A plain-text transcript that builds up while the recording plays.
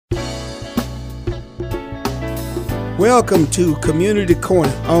Welcome to Community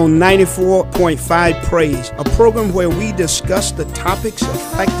Corner on 94.5 Praise, a program where we discuss the topics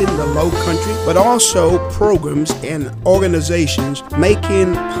affecting the Low Country, but also programs and organizations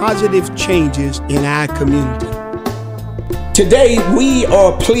making positive changes in our community. Today, we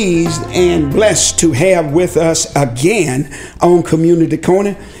are pleased and blessed to have with us again on Community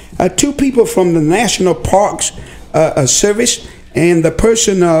Corner two people from the National Parks Service, and the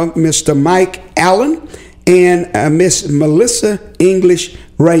person of Mr. Mike Allen and Miss Melissa English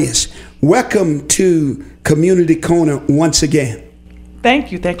Reyes. Welcome to Community Corner once again.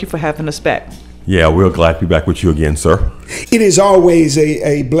 Thank you. Thank you for having us back. Yeah, we're glad to be back with you again, sir. It is always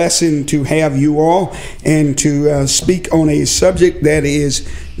a blessing to have you all and to speak on a subject that is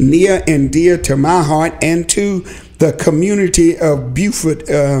near and dear to my heart and to the community of Beaufort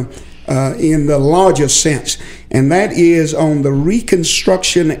in the larger sense, and that is on the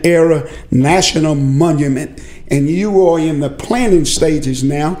Reconstruction era National Monument. And you are in the planning stages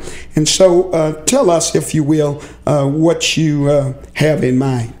now, and so tell us, if you will, what you have in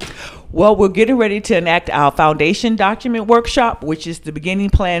mind. Well, we're getting ready to enact our foundation document workshop, which is the beginning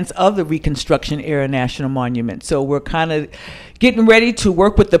plans of the Reconstruction era National Monument. So we're kind of getting ready to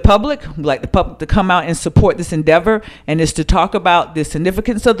work with the public. We'd like the public to come out and support this endeavor, and it's to talk about the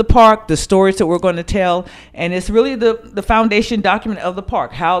significance of the park, the stories that we're going to tell, and it's really the foundation document of the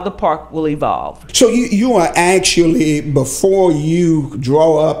park, how the park will evolve. So you are actually, before you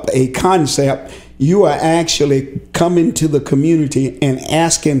draw up a concept, you are actually coming to the community and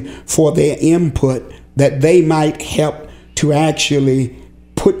asking for their input that they might help to actually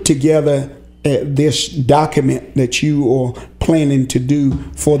put together this document that you are planning to do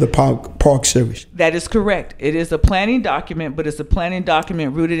for the park service. That is correct. It is a planning document, but it's a planning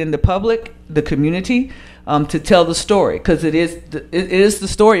document rooted in the public, the community, to tell the story, because it is the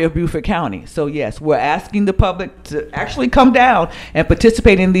story of Beaufort County. So yes, we're asking the public to actually come down and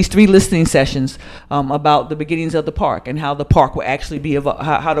participate in these 3 listening sessions about the beginnings of the park and how the park will actually be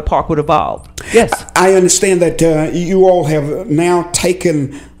how the park would evolve. Yes, I understand that you all have now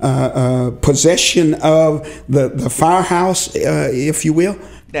taken possession of the firehouse, if you will.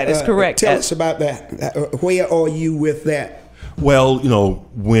 That is correct. Tell us about that. Where are you with that? Well, you know,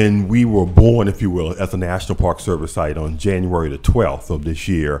 when we were born, if you will, as a National Park Service site on January the 12th of this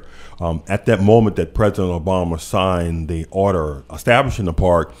year, at that moment that President Obama signed the order establishing the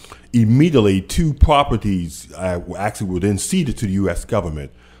park, immediately 2 properties actually were then ceded to the U.S.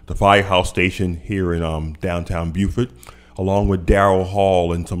 government. The firehouse station here in downtown Beaufort, along with Darrell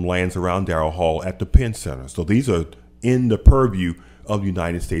Hall and some lands around Darrell Hall at the Penn Center. So these are in the purview of the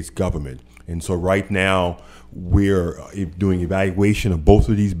United States government. And so right now we're doing evaluation of both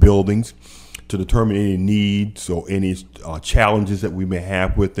of these buildings to determine any needs or any challenges that we may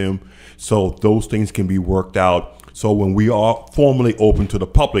have with them. So those things can be worked out. So when we are formally open to the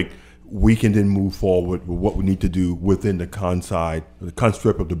public, we can then move forward with what we need to do within the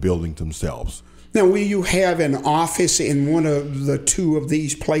construct of the buildings themselves. Now, will you have an office in one of the 2 of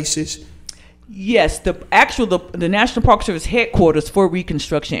these places? Yes, the National Park Service headquarters for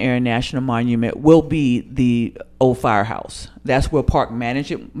Reconstruction era National Monument will be the old firehouse. That's where park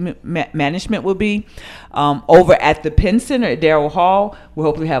management will be. Over at the Penn Center at Darrell Hall, we'll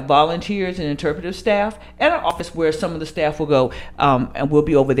hopefully have volunteers and interpretive staff, and an office where some of the staff will go, and we'll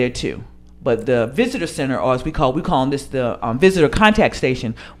be over there too. But the visitor center, or as we call this the visitor contact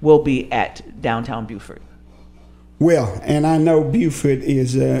station, will be at downtown Beaufort. Well, and I know Beaufort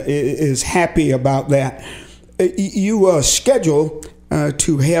is happy about that. You are scheduled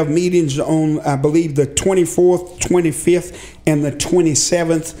to have meetings on, I believe, the 24th, 25th, and the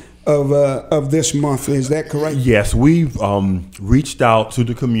 27th of this month. Is that correct? Yes, we've reached out to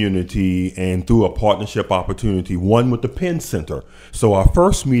the community and through a partnership opportunity, one with the Penn Center. So our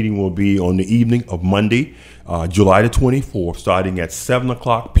first meeting will be on the evening of Monday, July the 24th, starting at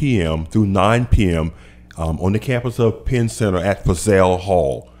 7:00 p.m. through 9 p.m. On the campus of Penn Center at Fazell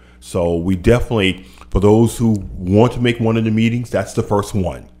Hall. So we definitely, for those who want to make one of the meetings, that's the first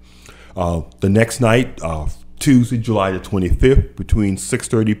one. The next night, Tuesday, July the 25th, between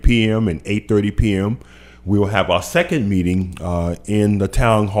 6:30 p.m. and 8:30 p.m., we will have our second meeting in the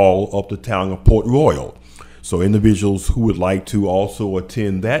town hall of the town of Port Royal. So individuals who would like to also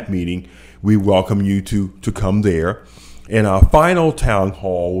attend that meeting, we welcome you to come there. And our final town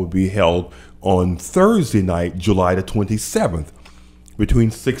hall will be held on Thursday night, July the 27th, between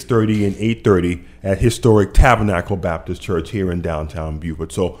 6:30 and 8:30 at Historic Tabernacle Baptist Church here in downtown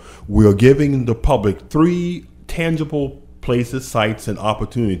Beaufort. So we're giving the public 3 tangible places, sites, and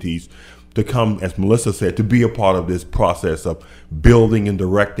opportunities to come, as Melissa said, to be a part of this process of building and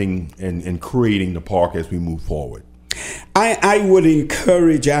directing and creating the park as we move forward. I would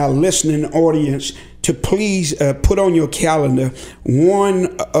encourage our listening audience to please put on your calendar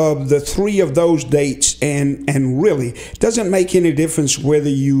one of the three of those dates, and really it doesn't make any difference whether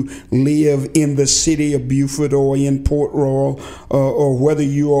you live in the city of Beaufort or in Port Royal or whether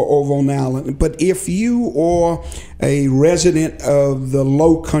you are over on Island. But if you are a resident of the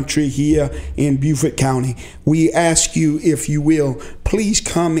Low Country here in Beaufort County, we ask you, if you will, please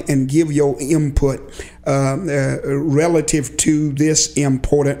come and give your input relative to this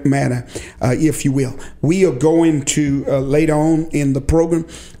important matter, if you will. We are going to, later on in the program,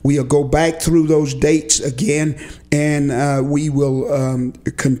 we'll go back through those dates again, and we will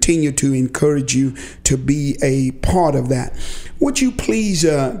continue to encourage you to be a part of that. Would you please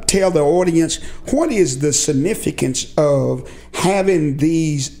tell the audience what is the significance of having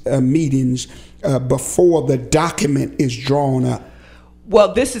these meetings before the document is drawn up?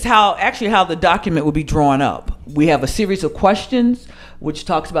 Well, this is how the document will be drawn up. We have a series of questions which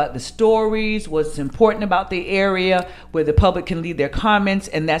talks about the stories, what's important about the area, where the public can leave their comments,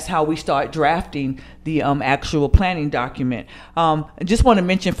 and that's how we start drafting the actual planning document. I just want to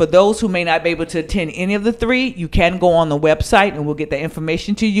mention, for those who may not be able to attend any of the three, you can go on the website and we'll get the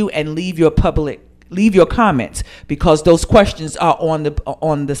information to you and leave your comments, because those questions are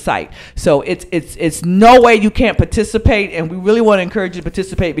on the site. So it's no way you can't participate, and we really want to encourage you to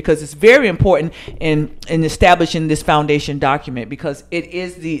participate, because it's very important in establishing this foundation document, because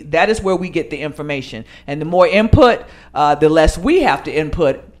that is where we get the information, and the more input, the less we have to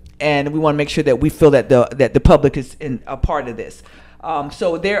input, and we want to make sure that we feel that the public is a part of this.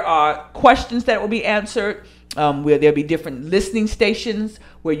 So there are questions that will be answered. Where there'll be different listening stations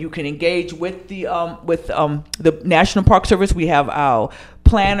where you can engage with the National Park Service. We have our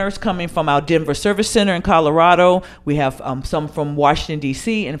planners coming from our Denver Service Center in Colorado. We have some from Washington,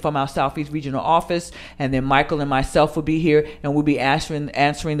 D.C., and from our Southeast Regional Office. And then Michael and myself will be here, and we'll be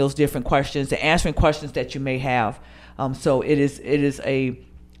answering those different questions and answering questions that you may have. So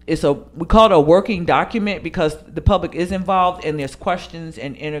we call it a working document, because the public is involved and there's questions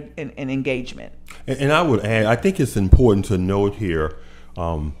and engagement. And I would add, I think it's important to note here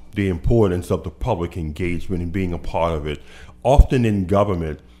the importance of the public engagement and being a part of it. Often in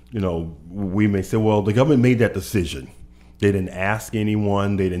government, we may say, well, the government made that decision. They didn't ask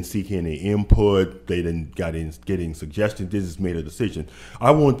anyone. They didn't seek any input. They didn't get any suggestions. They just made a decision.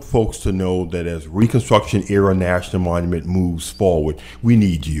 I want folks to know that as Reconstruction Era National Monument moves forward, we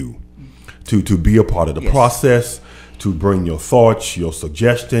need you to be a part of the process, to bring your thoughts, your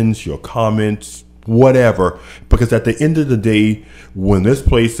suggestions, your comments, whatever. Because at the end of the day, when this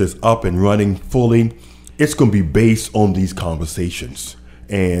place is up and running fully, it's going to be based on these conversations.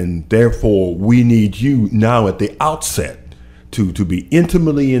 And therefore, we need you now at the outset to be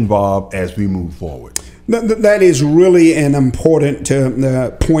intimately involved as we move forward. That is really an important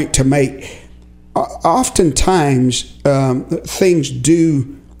point to make. Oftentimes, things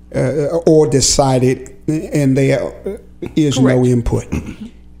do or decided, and there is no input.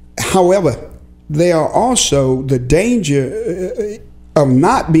 However, there are also the danger of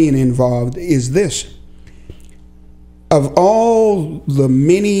not being involved is this. Of all the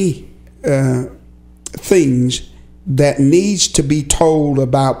many things that needs to be told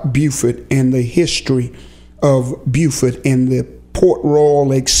about Beaufort and the history of Beaufort and the Port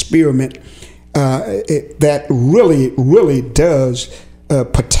Royal experiment, that really does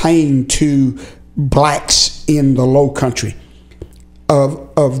pertain to blacks in the Low Country,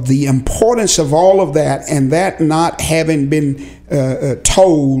 of the importance of all of that, and that not having been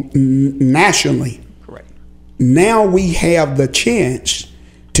told nationally. Correct. Now we have the chance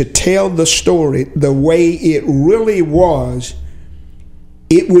to tell the story the way it really was.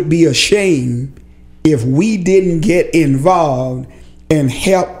 It would be a shame if we didn't get involved and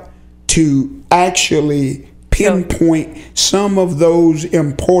help to actually pinpoint some of those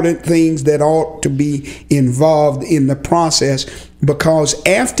important things that ought to be involved in the process, because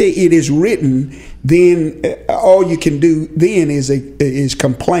after it is written, then all you can do then is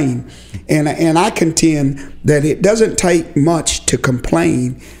complain. And I contend that it doesn't take much to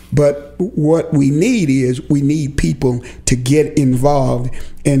complain, but what we need people to get involved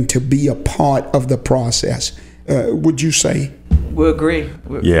and to be a part of the process. Would you say? We agree.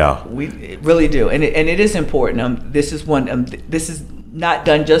 Yeah, we really do, and it is important. This is this is not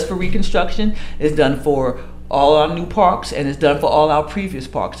done just for Reconstruction. It's done for all our new parks, and it's done for all our previous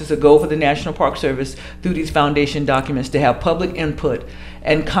parks. It's a goal for the National Park Service through these foundation documents to have public input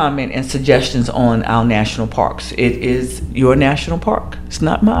and comment and suggestions on our national parks. It is your national park. It's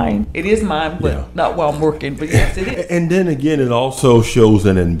not mine. It is mine, but not while I'm working, but yes, it is. And then again, it also shows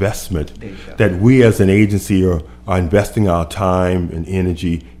an investment that we as an agency are are investing our time and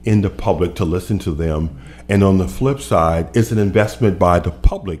energy in the public to listen to them. And on the flip side, it's an investment by the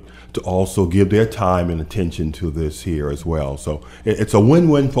public to also give their time and attention to this here as well. So it's a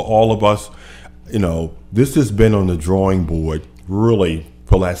win-win for all of us. You know, this has been on the drawing board really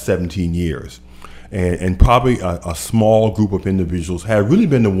for the last 17 years. And probably a small group of individuals have really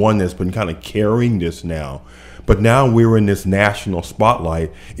been the one that's been kind of carrying this now. But now we're in this national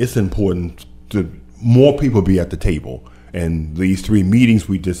spotlight. It's important to more people be at the table. And these 3 meetings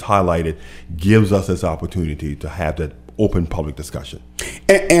we just highlighted gives us this opportunity to have that open public discussion.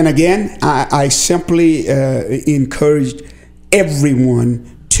 And again, I simply encouraged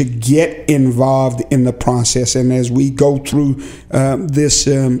everyone to get involved in the process. And as we go through this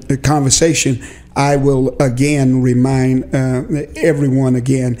conversation, I will again remind everyone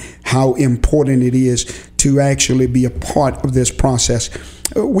again how important it is to actually be a part of this process.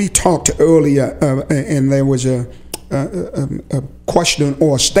 We talked earlier, and there was a question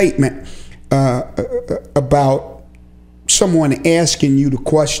or a statement about someone asking you the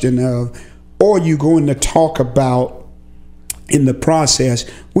question of, are you going to talk about in the process,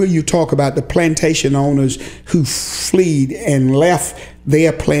 will you talk about the plantation owners who fled and left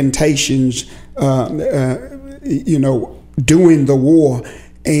their plantations, during the war?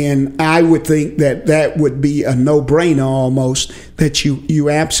 And I would think that would be a no-brainer almost, that you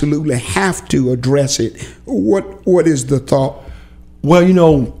absolutely have to address it. What is the thought? Well, you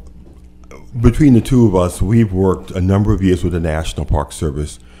know, between the two of us, we've worked a number of years with the National Park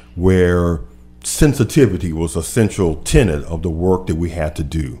Service where sensitivity was a central tenet of the work that we had to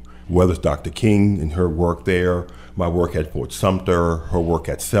do, whether it's Dr. King and her work there, my work at Fort Sumter, her work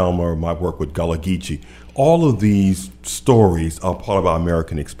at Selma, my work with Gullah Geechee. All of these stories are part of our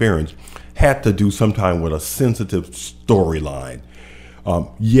American experience, had to do sometime with a sensitive storyline.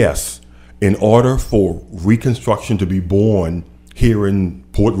 Yes, in order for Reconstruction to be born here in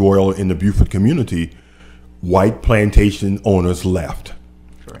Port Royal in the Beaufort community, white plantation owners left.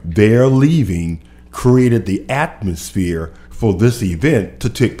 Their leaving created the atmosphere for this event to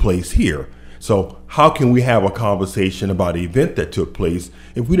take place here. So how can we have a conversation about an event that took place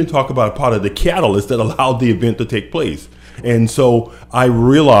if we didn't talk about part of the catalyst that allowed the event to take place? And so I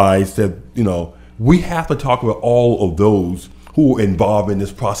realized that, you know, we have to talk about all of those who are involved in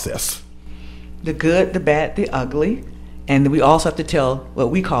this process. The good, the bad, the ugly. And we also have to tell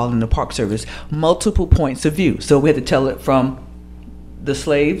what we call in the Park Service multiple points of view. So we had to tell it from the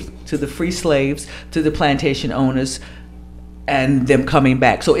slaves to the free slaves to the plantation owners and them coming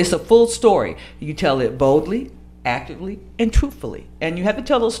back. So it's a full story. You tell it boldly, accurately, and truthfully. And you have to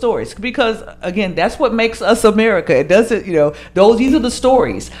tell those stories because, again, that's what makes us America. It doesn't, these are the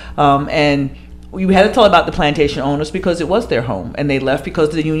stories. And we had to tell about the plantation owners because it was their home and they left because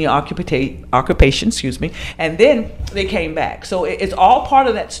of the Union occupation, and then they came back. So it's all part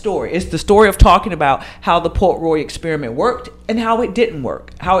of that story. It's the story of talking about how the Port Royal experiment worked and how it didn't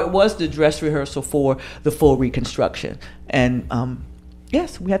work, how it was the dress rehearsal for the full Reconstruction. And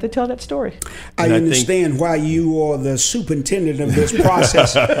yes, we had to tell that story. I understand why you are the superintendent of this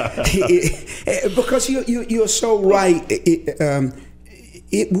process because you're so right.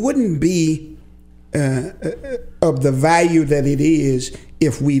 It wouldn't be of the value that it is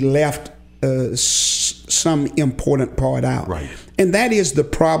if we left some important part out. Right. And that is the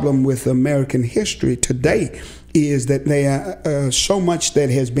problem with American history today, is that there so much that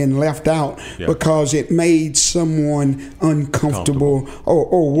has been left out because it made someone uncomfortable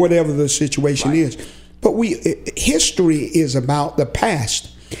or whatever the situation is. But history is about the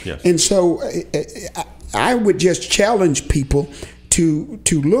past. Yes. And so I would just challenge people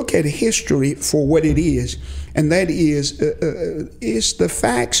to look at history for what it is, and that is the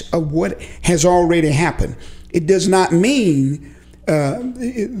facts of what has already happened. It does not mean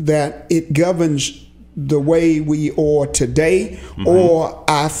that it governs the way we are today or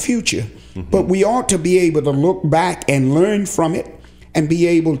our future, but we ought to be able to look back and learn from it and be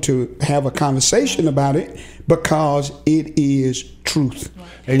able to have a conversation about it because it is truth.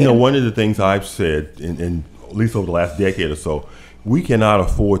 And one of the things I've said, in at least over the last decade or so, we cannot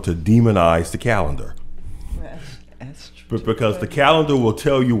afford to demonize the calendar. That's true. Because the calendar will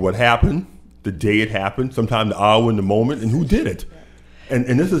tell you what happened, the day it happened, sometimes the hour and the moment, and who did it.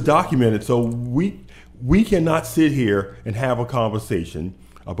 And this is documented. So we cannot sit here and have a conversation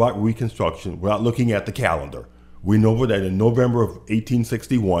about Reconstruction without looking at the calendar. We know that in November of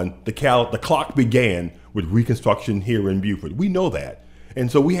 1861, the clock began with Reconstruction here in Beaufort. We know that. And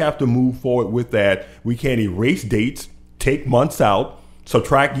so we have to move forward with that. We can't erase dates, take months out,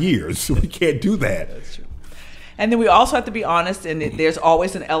 subtract years. We can't do that. That's true. And then we also have to be honest, and there's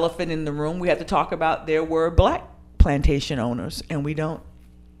always an elephant in the room. We have to talk about there were black plantation owners, and we don't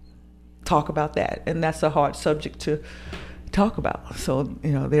talk about that, and that's a hard subject to talk about. So,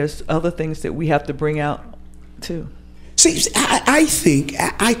 you know, there's other things that we have to bring out too. See,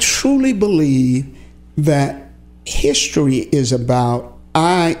 I truly believe that history is about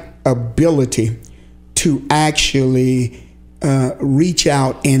our ability to actually reach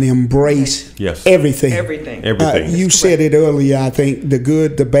out and embrace everything. You said it earlier, I think, the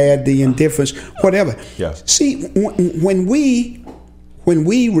good, the bad, the indifference, whatever. Yes. See, when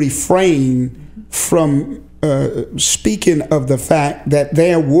we refrain from speaking of the fact that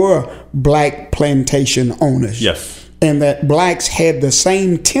there were black plantation owners, yes, and that blacks had the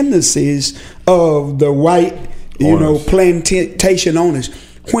same tendencies of the white, plantation owners.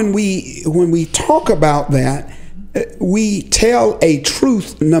 When we talk about that, we tell a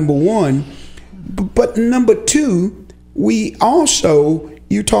truth, number one, but number two,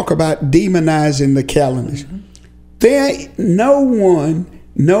 you talk about demonizing the calendars.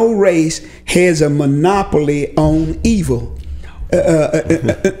 No race has a monopoly on evil.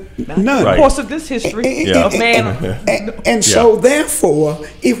 None. Of course, of this history of man. And so, therefore,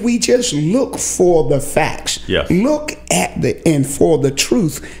 if we just look for the facts, look at for the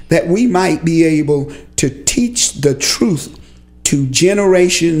truth, that we might be able to teach the truth to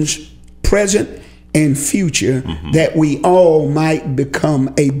generations present and future, that we all might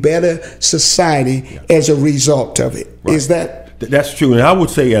become a better society as a result of it. Right. Is that's true? And I would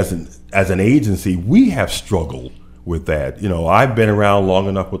say, as an agency, we have struggled with that. You know, I've been around long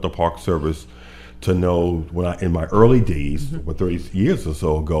enough with the Park Service to know in my early days, 30 years or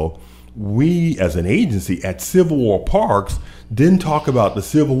so ago, we as an agency at Civil War parks didn't talk about the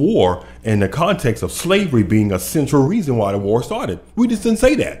Civil War in the context of slavery being a central reason why the war started. We just didn't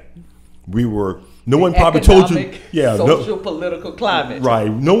say that. No one probably told you. Social, political climate. Right.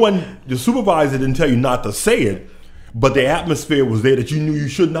 The supervisor didn't tell you not to say it, but the atmosphere was there that you knew you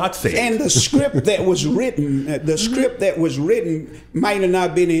should not say it. And the script that was written, might have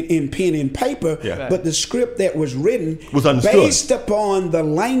not been in pen and paper, but the script that was written was understood based upon the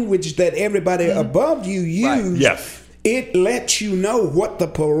language that everybody above you used. Right. Yes. It lets you know what the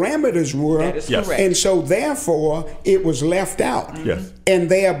parameters were. That is correct. And so therefore it was left out. Yes.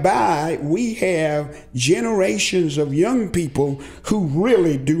 And thereby we have generations of young people who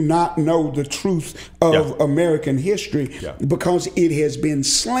really do not know the truth of American history because it has been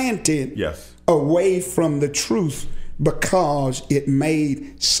slanted away from the truth, because it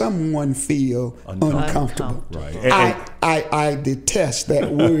made someone feel uncomfortable. Right. I detest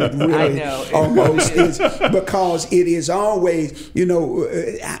that word really almost, because it is always,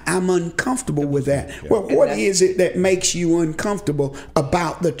 I'm uncomfortable with that. Well, what is it that makes you uncomfortable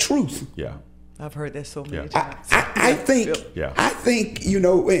about the truth? Yeah. I've heard that so many times. I think,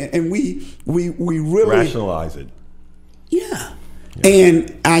 and we really rationalize it. Yeah.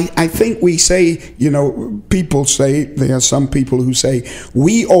 And I think we say, people say, there are some people who say,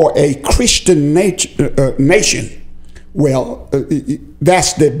 we are a Christian nation. Well,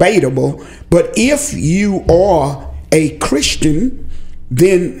 that's debatable. But if you are a Christian,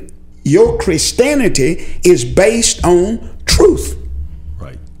 then your Christianity is based on truth.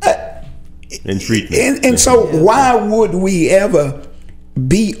 Right. And treatment. And so why would we ever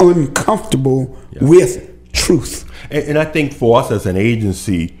be uncomfortable with truth? And I think for us as an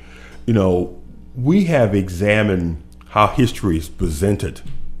agency, we have examined how history is presented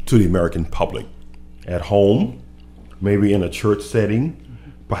to the American public at home, maybe in a church setting,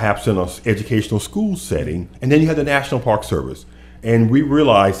 perhaps in an educational school setting, and then you have the National Park Service. And we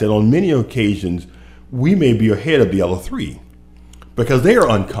realize that on many occasions, we may be ahead of the other three because they are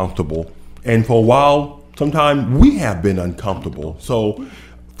uncomfortable. And for a while, sometimes we have been uncomfortable. So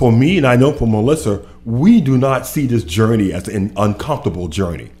for me, and I know for Melissa, we do not see this journey as an uncomfortable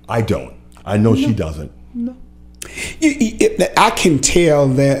journey. I don't. I know she doesn't. No. I can tell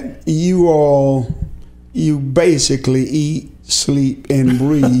that you basically eat, sleep, and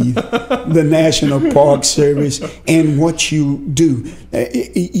breathe the National Park Service and what you do.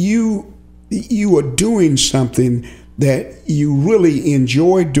 You are doing something that you really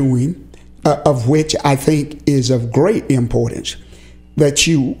enjoy doing, of which I think is of great importance. That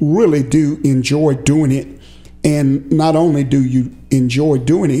you really do enjoy doing it, and not only do you enjoy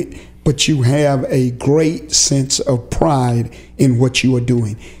doing it, but you have a great sense of pride in what you are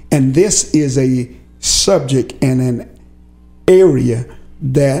doing. And this is a subject and an area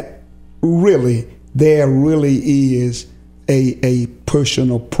that there really is a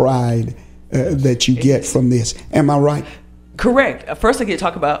personal pride that you get from this. Am I right? Correct. First I get to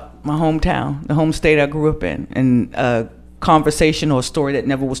talk about my hometown, the home state I grew up in, and conversation or a story that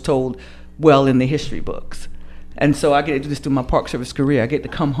never was told well in the history books. And so I get to do this through my Park Service career. I get to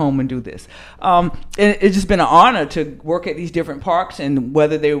come home and do this. And it's just been an honor to work at these different parks, and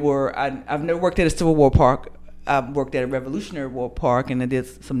whether they were, I've never worked at a Civil War park. I've worked at a Revolutionary War park, and I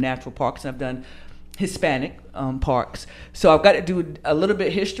did some natural parks, and I've done Hispanic parks. So I've got to do a little bit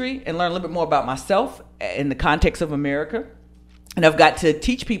of history and learn a little bit more about myself in the context of America. And I've got to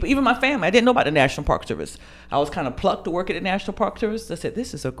teach people, even my family. I didn't know about the National Park Service. I was kind of plucked to work at the National Park Service. I said,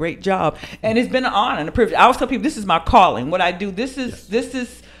 this is a great job. And it's been an honor and a privilege. I always tell people, this is my calling. What I do, this,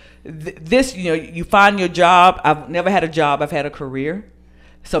 you know, you find your job. I've never had a job. I've had a career.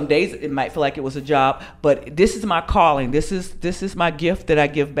 Some days it might feel like it was a job, but this is my calling. This is my gift that I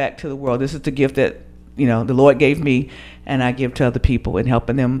give back to the world. This is the gift that, you know, the Lord gave me, and I give to other people, and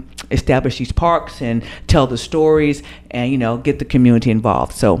helping them establish these parks and tell the stories, and, you know, get the community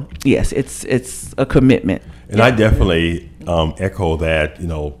involved. So yes, it's a commitment. And I definitely echo that. You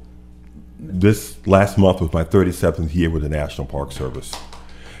know, this last month was my 37th year with the National Park Service,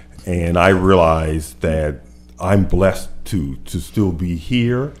 and I realized that I'm blessed to still be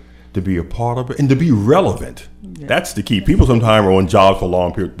here, to be a part of it, and to be relevant. Yeah. That's the key. People sometimes are on jobs for a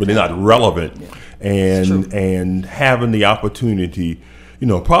long period, but they're not relevant. Yeah. And having the opportunity, you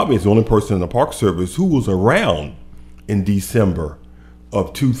know, probably as the only person in the Park Service who was around in December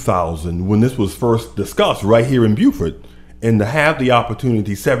of 2000 when this was first discussed right here in Beaufort, and to have the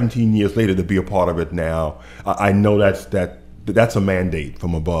opportunity 17 years later to be a part of it now, I know that's a mandate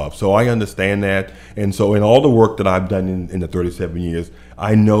from above. So I understand that. And so in all the work that I've done in the 37 years,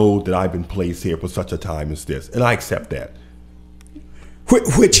 I know that I've been placed here for such a time as this, and I accept that.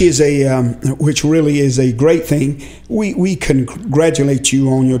 Which really is a great thing. We congratulate you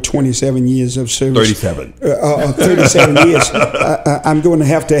on your 27 years of service. 37. 37 years. I'm going to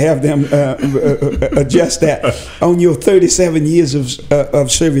have them adjust that. On your 37 years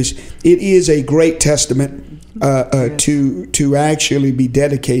of service, it is a great testament to actually be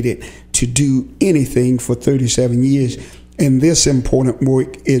dedicated to do anything for 37 years. And this important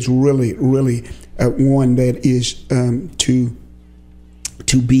work is really one that is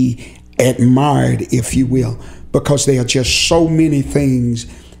to be admired, if you will, because there are just so many things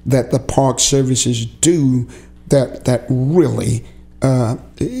that the park services do that really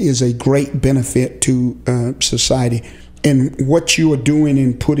is a great benefit to society. And what you are doing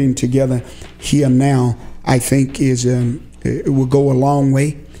and putting together here now, I think it will go a long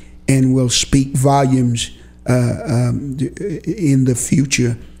way and will speak volumes in the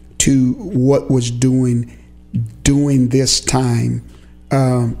future to what was doing this time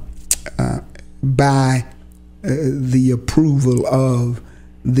by the approval of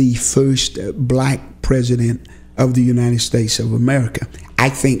the first black president of the United States of America. I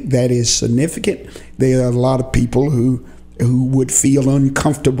think that is significant. There are a lot of people who would feel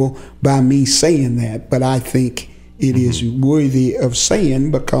uncomfortable by me saying that, but I think it is worthy of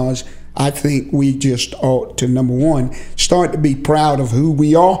saying, because I think we just ought to, number one, start to be proud of who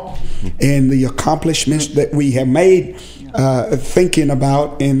we are and the accomplishments that we have made. Thinking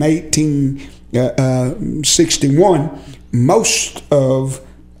about in 1861, most of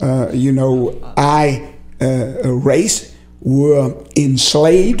race were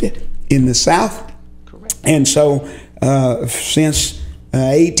enslaved in the South. Correct. And so since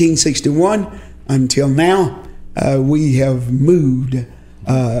 1861 until now, we have moved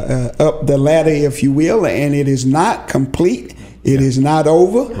up the ladder, if you will, and it is not complete. It is not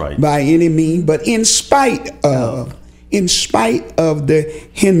over by any means, but in spite of the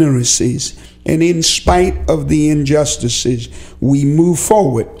hindrances and in spite of the injustices, we move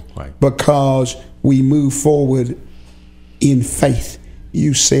forward because we move forward in faith.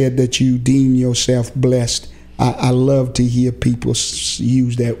 You said that you deem yourself blessed. I love to hear people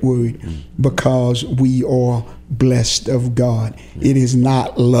use that word because we are blessed of God. It is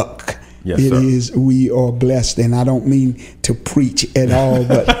not luck. Yes, it is, we are blessed, and I don't mean to preach at all,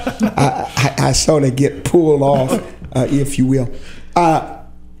 but I sort of get pulled off, if you will.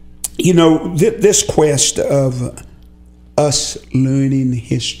 This quest of us learning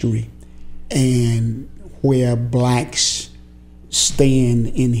history and where blacks stand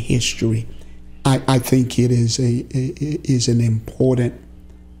in history, I think it is an important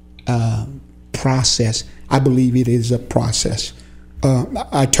process. I believe it is a process.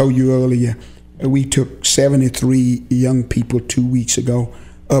 I told you earlier, we took 73 young people 2 weeks ago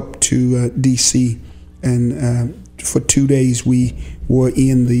up to D.C. and for 2 days we were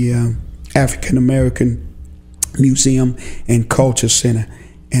in the African American Museum and Culture Center,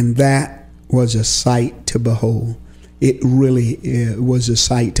 and that was a sight to behold. It really was a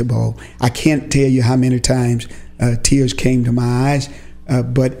sight to behold. I can't tell you how many times tears came to my eyes,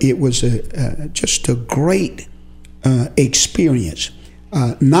 but it was just a great experience,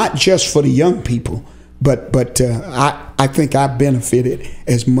 not just for the young people, but I think I benefited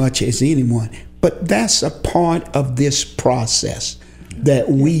as much as anyone. But that's a part of this process that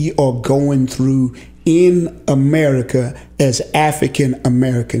we are going through in America as African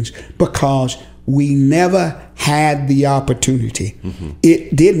Americans, because we never had the opportunity. Mm-hmm.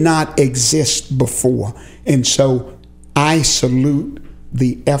 It did not exist before. And so I salute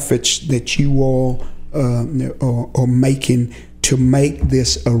the efforts that you all are making to make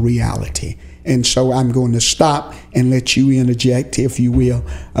this a reality. And so I'm going to stop and let you interject, if you will,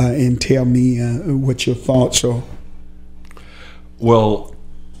 and tell me what your thoughts are. Well,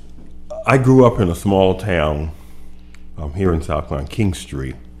 I grew up in a small town here in South Carolina, King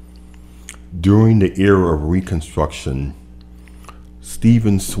Street. During the era of Reconstruction,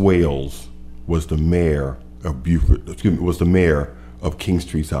 Stephen Swales was the mayor of was the mayor of King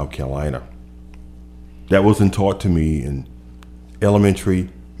Street, South Carolina. That wasn't taught to me in elementary,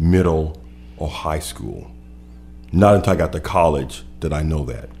 middle, or high school. Not until I got to college did I know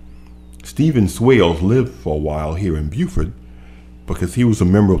that. Stephen Swales lived for a while here in Beaufort because he was a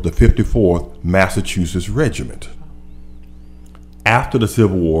member of the 54th Massachusetts Regiment. After the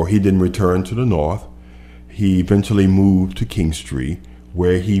Civil War, he didn't return to the North. He eventually moved to King Street,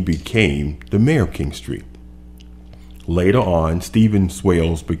 where he became the mayor of King Street. Later on, Stephen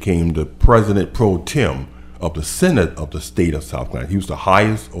Swales became the president pro tem of the Senate of the state of South Carolina. He was the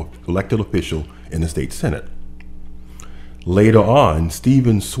highest elected official in the state Senate. Later on,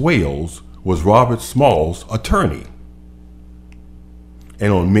 Stephen Swales was Robert Small's attorney.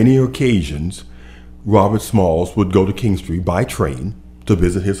 And on many occasions, Robert Smalls would go to King Street by train to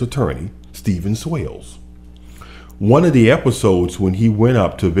visit his attorney, Stephen Swales. One of the episodes when he went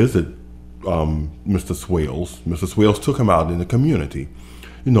up to visit Mr. Swales took him out in the community,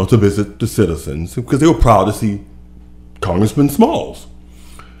 to visit the citizens because they were proud to see Congressman Smalls.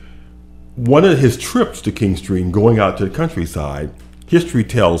 One of his trips to King Street and going out to the countryside, history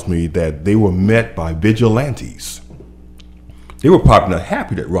tells me that they were met by vigilantes. They were probably not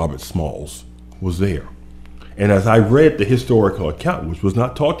happy that Robert Smalls was there. And as I read the historical account, which was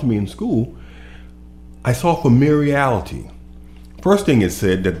not taught to me in school, I saw familiarity. First thing it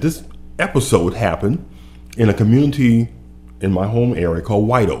said that this episode happened in a community in my home area called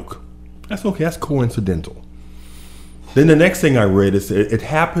White Oak. That's okay, that's coincidental. Then the next thing I read is it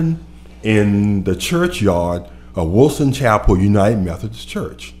happened in the churchyard of Wilson Chapel United Methodist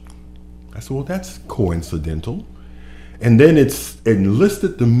Church. I said, well, that's coincidental. And then it's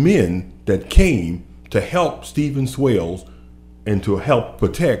enlisted the men that came to help Stephen Swales and to help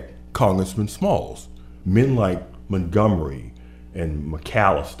protect Congressman Smalls. Men like Montgomery and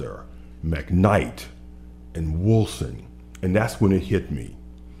McAllister, McKnight, and Wilson. And that's when it hit me.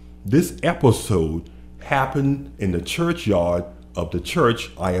 This episode happened in the churchyard of the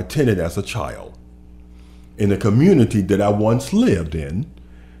church I attended as a child, in a community that I once lived in,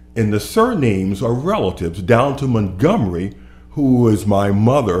 and the surnames are relatives down to Montgomery, who is my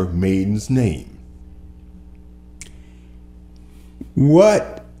mother maiden's name.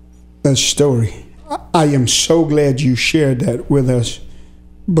 What a story. I am so glad you shared that with us,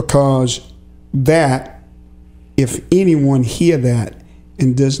 because that, if anyone hear that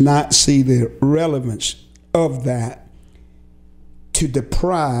and does not see the relevance of that, to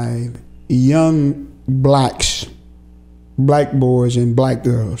deprive young black boys and black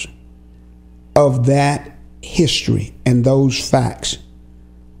girls of that history and those facts,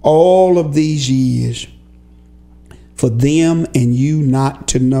 all of these years, for them and you not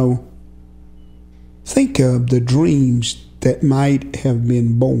to know. Think of the dreams that might have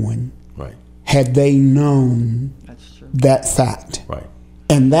been born, right, had they known that fact. Right.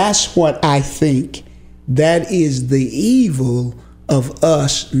 And that's what I think, that is the evil of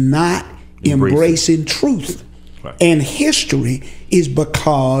us not embracing truth. Right. And history is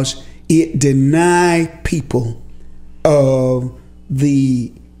because it denied people of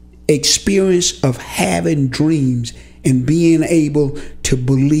the experience of having dreams and being able to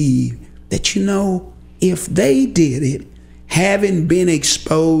believe that, if they did it, having been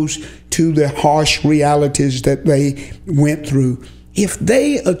exposed to the harsh realities that they went through, if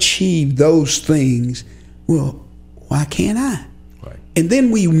they achieved those things, well, why can't I? Right. And then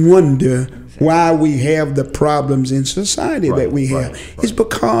we wonder why we have the problems in society that we have. It's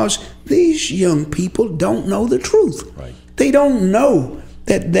because these young people don't know the truth. Right. They don't know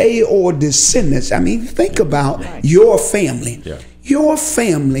that they are descendants. I mean, think about your family. Yeah. Your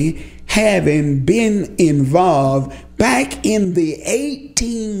family having been involved back in the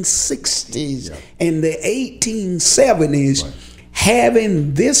 1860s and the 1870s,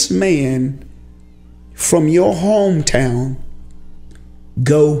 having this man from your hometown,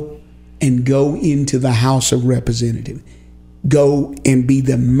 go into the House of Representatives. Go and be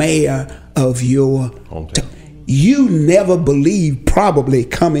the mayor of your hometown. You never believed, probably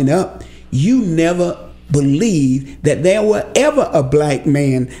coming up, you never believed that there were ever a black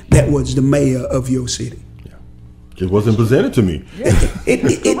man that was the mayor of your city. It wasn't presented to me.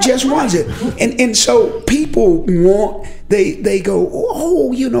 It just wasn't. And so people they go,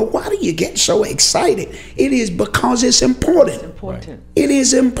 oh, why do you get so excited? It is because it's important. It's important. Right. It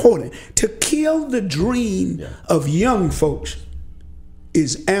is important. To kill the dream of young folks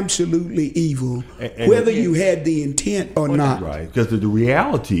is absolutely evil, and whether you had the intent or not. Right, because the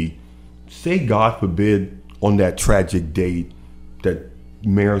reality, say God forbid, on that tragic date that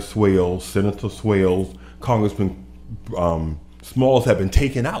Mayor Swales, Senator Swales, Congressman Smalls have been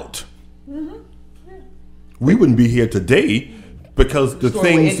taken out. Mm-hmm. Yeah. We wouldn't be here today because the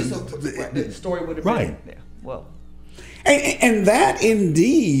story would have right. been there. Well, and that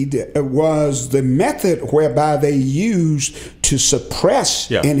indeed was the method whereby they used to suppress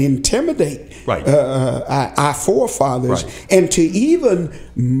and intimidate our forefathers, and to even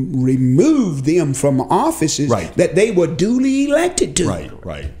remove them from offices that they were duly elected to.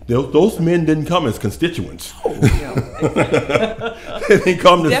 Right. Those men didn't come as constituents. Oh, they didn't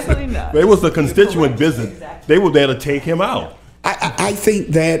come definitely not. It was a constituent visit. Exactly. They were there to take him out. I think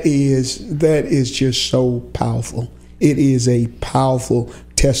that is just so powerful. It is a powerful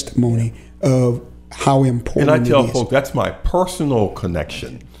testimony of how important it is. And I tell folks, that's my personal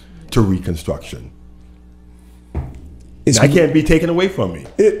connection to Reconstruction. I can't be taken away from me.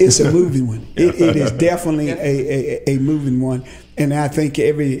 It's a moving one. It is definitely a moving one. And I think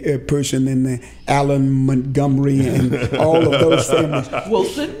every person in the Allen, Montgomery, and all of those families,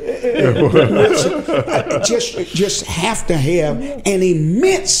 Wilson, just have to have an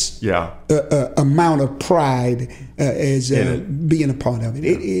immense amount of pride as being a part of it.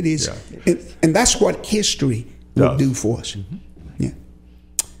 It is, and that's what history will do for us. Mm-hmm. Yeah.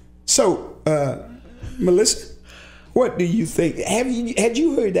 So, Melissa, what do you think? Had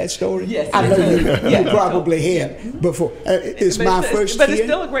you heard that story? Yes. I know you probably have before. It's my first But it's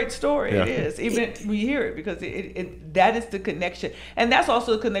still a great story. Yeah. It is. Even we hear it because that is the connection. And that's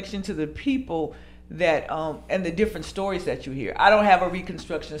also a connection to the people that and the different stories that you hear. I don't have a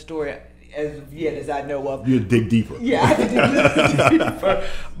Reconstruction story as yet as I know of. You dig deeper. Yeah, I have to dig deeper.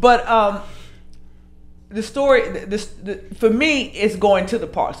 But the story, for me, is going to the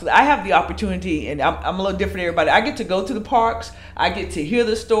parks. So I have the opportunity, and I'm a little different than everybody. I get to go to the parks. I get to hear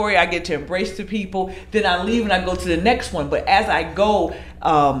the story. I get to embrace the people. Then I leave and I go to the next one. But as I go,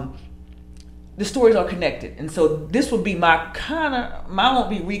 the stories are connected. And so this would be mine won't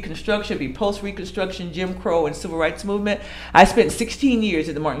be Reconstruction, it'll be post-Reconstruction, Jim Crow, and Civil Rights Movement. I spent 16 years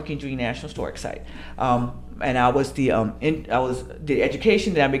at the Martin Luther King Jr. National Historic Site. And I was the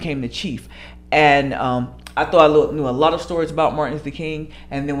education, then I became the chief. And I thought I knew a lot of stories about Martin Luther King.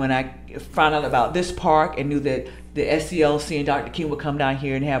 And then when I found out about this park and knew that the SCLC and Dr. King would come down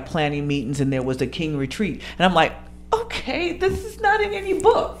here and have planning meetings, and there was a King retreat. And I'm like, okay, this is not in any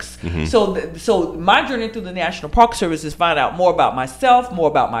books. Mm-hmm. So my journey through the National Park Service is find out more about myself, more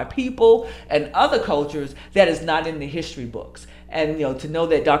about my people, and other cultures that is not in the history books. And to know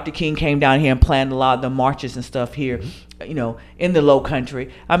that Dr. King came down here and planned a lot of the marches and stuff here, in the Low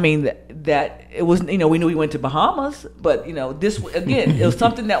Country. I mean that it was, we knew we went to Bahamas, but this again, it was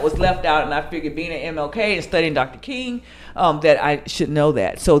something that was left out. And I figured, being at MLK and studying Dr. King, that I should know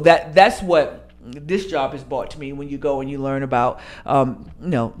that. So that's what this job has brought to me. When you go and you learn about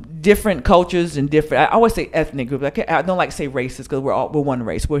different cultures and different, I always say ethnic groups. I don't like to say races because we're one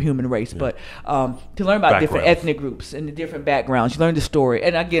race, we're human race. But to learn about different ethnic groups and the different backgrounds, you learn the story.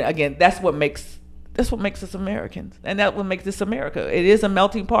 And again, that's what makes us Americans, and that's what makes this America. It is a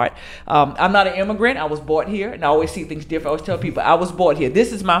melting pot. I'm not an immigrant. I was born here, and I always see things different. I always tell people I was born here.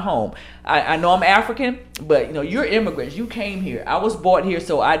 This is my home. I know I'm African, but you're immigrants. You came here. I was born here,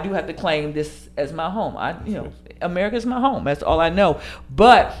 so I do have to claim this as my home. America is my home. That's all I know.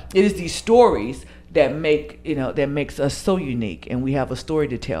 But it is these stories that makes us so unique, and we have a story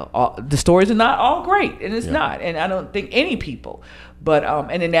to tell. The stories are not all great, and it's not, and I don't think any people. But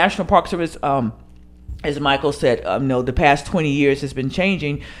and the National Park Service, as Michael said, the past 20 years has been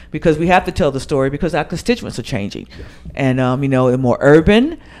changing because we have to tell the story because our constituents are changing. Yes. And, they're more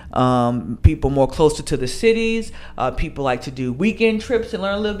urban, people more closer to the cities, people like to do weekend trips and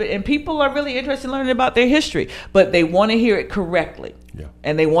learn a little bit, and people are really interested in learning about their history, but they want to hear it correctly. Yeah.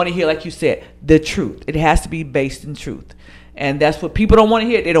 And they want to hear, like you said, the truth. It has to be based in truth. And that's what people don't want to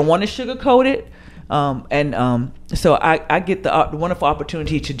hear. They don't want to sugarcoat it. So I get the wonderful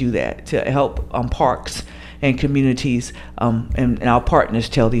opportunity to do that, to help parks and communities and our partners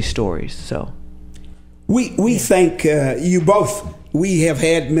tell these stories. So we thank you both. We have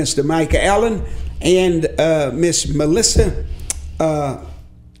had Mr. Mike Allen and Miss Melissa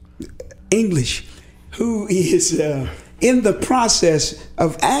English, who is in the process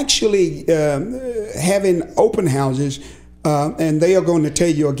of actually having open houses, and they are going to tell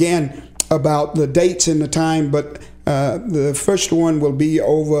you again about the dates and the time, but the first one will be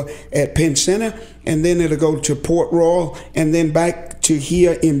over at Penn Center, and then it'll go to Port Royal, and then back to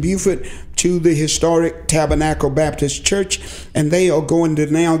here in Beaufort to the historic Tabernacle Baptist Church, and they are going to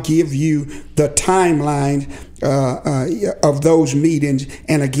now give you the timeline of those meetings.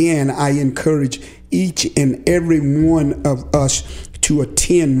 And again, I encourage each and every one of us to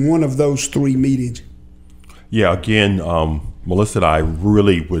attend one of those 3 meetings. Yeah, again, Melissa and I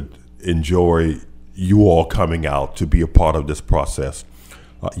really would enjoy you all coming out to be a part of this process.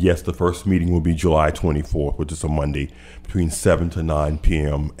 Yes, the first meeting will be July 24th, which is a Monday, between 7 to 9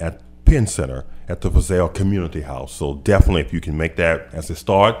 p.m. at Penn Center at the Fazale Community House. So definitely, if you can make that as a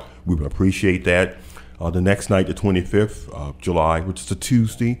start, we would appreciate that. The next night, the 25th of July, which is a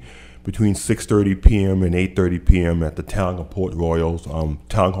Tuesday, between 6:30 p.m. and 8:30 p.m. at the Town of Port Royal's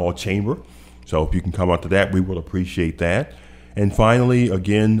Town Hall Chamber. So if you can come out to that, we would appreciate that. And finally,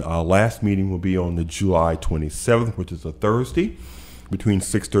 again, our last meeting will be on the July 27th, which is a Thursday, between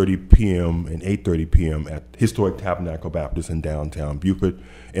 6:30 p.m. and 8:30 p.m. at Historic Tabernacle Baptist in downtown Beaufort.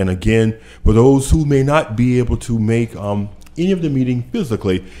 And again, for those who may not be able to make any of the meeting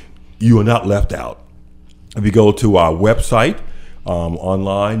physically, you are not left out. If you go to our website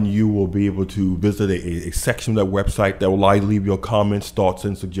online, you will be able to visit a section of that website that will allow you to leave your comments, thoughts,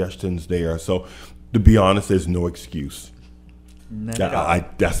 and suggestions there. So to be honest, there's no excuse.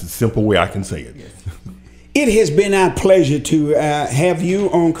 That's a simple way I can say it. Yes. It has been our pleasure to have you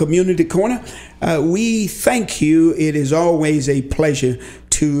on Community Corner. We thank you. It is always a pleasure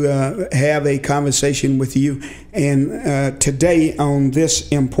to have a conversation with you. And today on this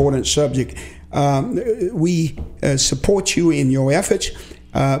important subject, we support you in your efforts,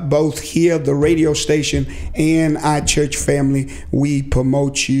 both here, the radio station, and our church family. We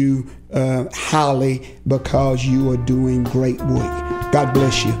promote you highly because you are doing great work. God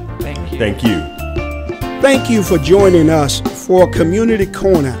bless you. Thank you. Thank you. Thank you for joining us for Community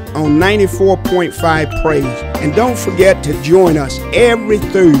Corner on 94.5 Praise. And don't forget to join us every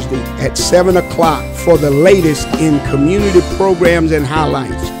Thursday at 7 o'clock for the latest in community programs and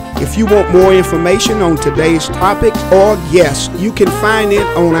highlights. If you want more information on today's topics or guests, you can find it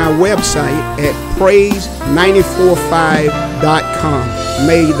on our website at praise945.com.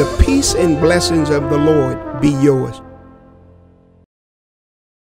 May the peace and blessings of the Lord be yours.